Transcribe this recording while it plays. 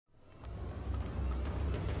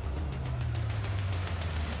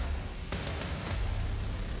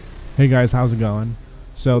Hey guys, how's it going?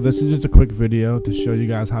 So this is just a quick video to show you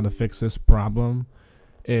guys how to fix this problem.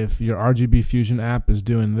 If your RGB Fusion app is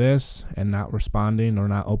doing this and not responding or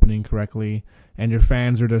not opening correctly, and your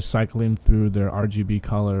fans are just cycling through their RGB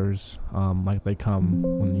colors like they come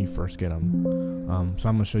when you first get them. So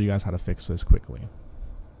I'm going to show you guys how to fix this quickly.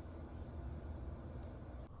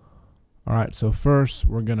 Alright, so first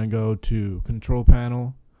we're going to go to Control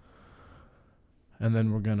Panel, and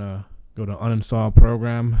then we're going to go to Uninstall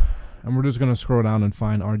Program. And we're just going to scroll down and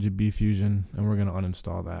find RGB Fusion, and we're going to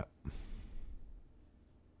uninstall that.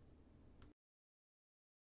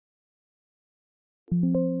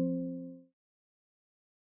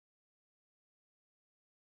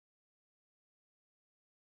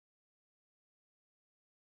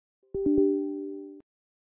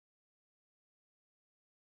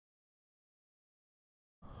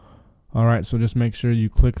 Alright, so just make sure you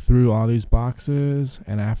click through all these boxes,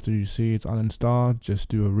 and after you see it's uninstalled, just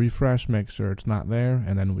do a refresh, make sure it's not there,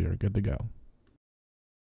 and then we are good to go.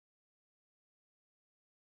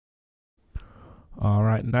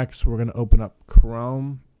 Alright, next we're going to open up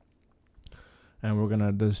Chrome, and we're going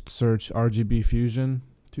to just search RGB Fusion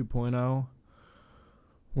 2.0.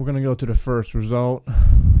 We're going to go to the first result,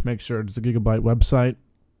 make sure it's the Gigabyte website,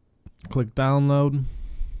 click download,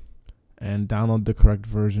 and download the correct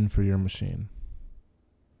version for your machine.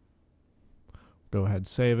 Go ahead,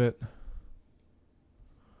 save it.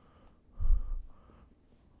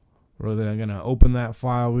 We're then going to open that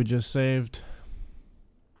file we just saved,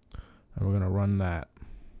 and we're going to run that.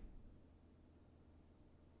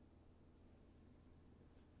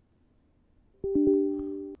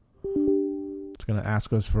 It's going to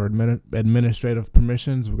ask us for administrative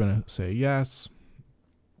permissions. We're going to say yes,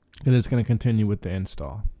 and it's going to continue with the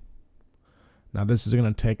install. Now this is going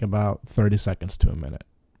to take about 30 seconds to a minute.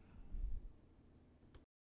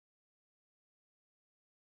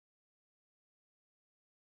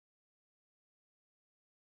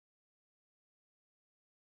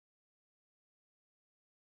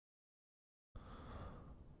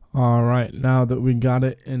 Alright, now that we got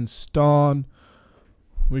it installed,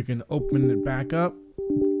 we can open it back up.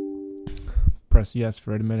 Press yes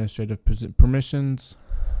for administrative permissions.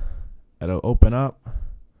 It'll open up.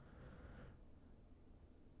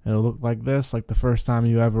 It'll look like this, like the first time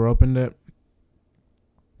you ever opened it.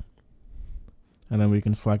 And then we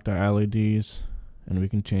can select our LEDs and we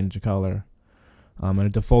can change the color. And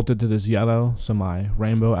it defaulted to this yellow, so my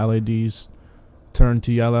rainbow LEDs turned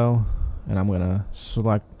to yellow. And I'm going to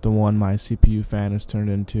select the one my CPU fan is turned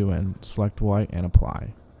into and select white and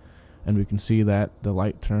apply. And we can see that the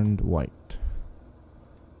light turned white.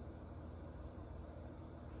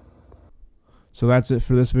 So that's it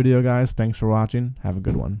for this video, guys. Thanks for watching. Have a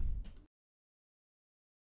good one.